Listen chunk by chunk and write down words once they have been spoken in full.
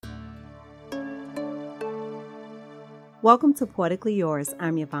Welcome to Poetically Yours.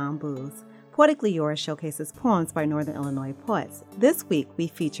 I'm Yvonne Booz. Poetically Yours showcases poems by Northern Illinois poets. This week, we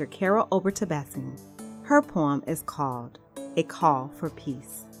feature Carol Oberto-Bessing. Her poem is called A Call for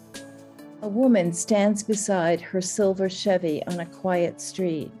Peace. A woman stands beside her silver Chevy on a quiet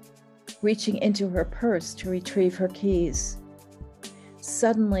street, reaching into her purse to retrieve her keys.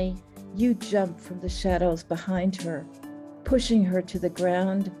 Suddenly, you jump from the shadows behind her. Pushing her to the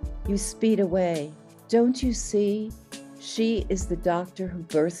ground, you speed away. Don't you see? She is the doctor who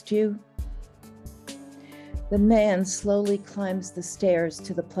birthed you. The man slowly climbs the stairs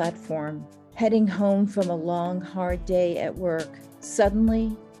to the platform, heading home from a long, hard day at work.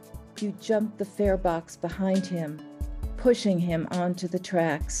 Suddenly, you jump the fare box behind him, pushing him onto the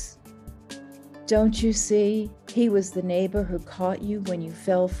tracks. Don't you see? He was the neighbor who caught you when you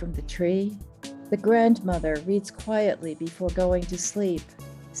fell from the tree. The grandmother reads quietly before going to sleep,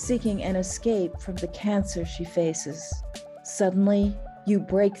 seeking an escape from the cancer she faces. Suddenly, you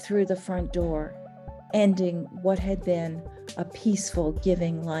break through the front door, ending what had been a peaceful,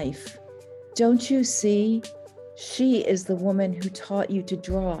 giving life. Don't you see? She is the woman who taught you to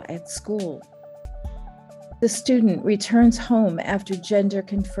draw at school. The student returns home after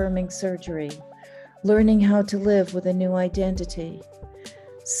gender-confirming surgery, learning how to live with a new identity.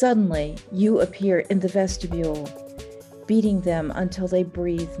 Suddenly, you appear in the vestibule, beating them until they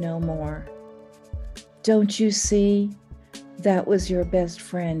breathe no more. Don't you see? That was your best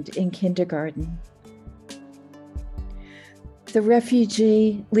friend in kindergarten. The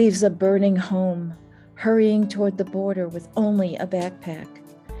refugee leaves a burning home, hurrying toward the border with only a backpack.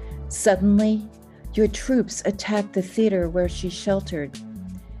 Suddenly, your troops attack the theater where she sheltered,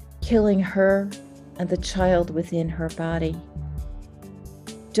 killing her and the child within her body.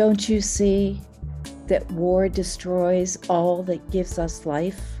 Don't you see that war destroys all that gives us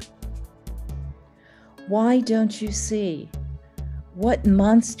life? Why don't you see? What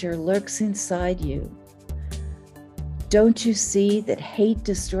monster lurks inside you? Don't you see that hate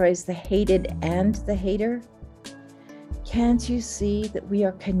destroys the hated and the hater? Can't you see that we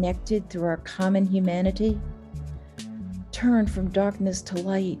are connected through our common humanity? Turn from darkness to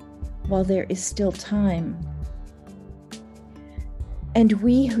light while there is still time. And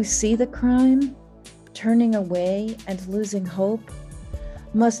we who see the crime, turning away and losing hope,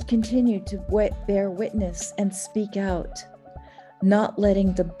 must continue to bear witness and speak out, not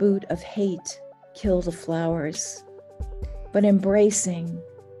letting the boot of hate kill the flowers, but embracing,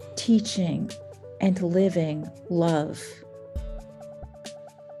 teaching, and living love.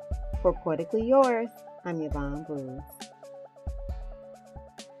 For Poetically Yours, I'm Yvonne Booz.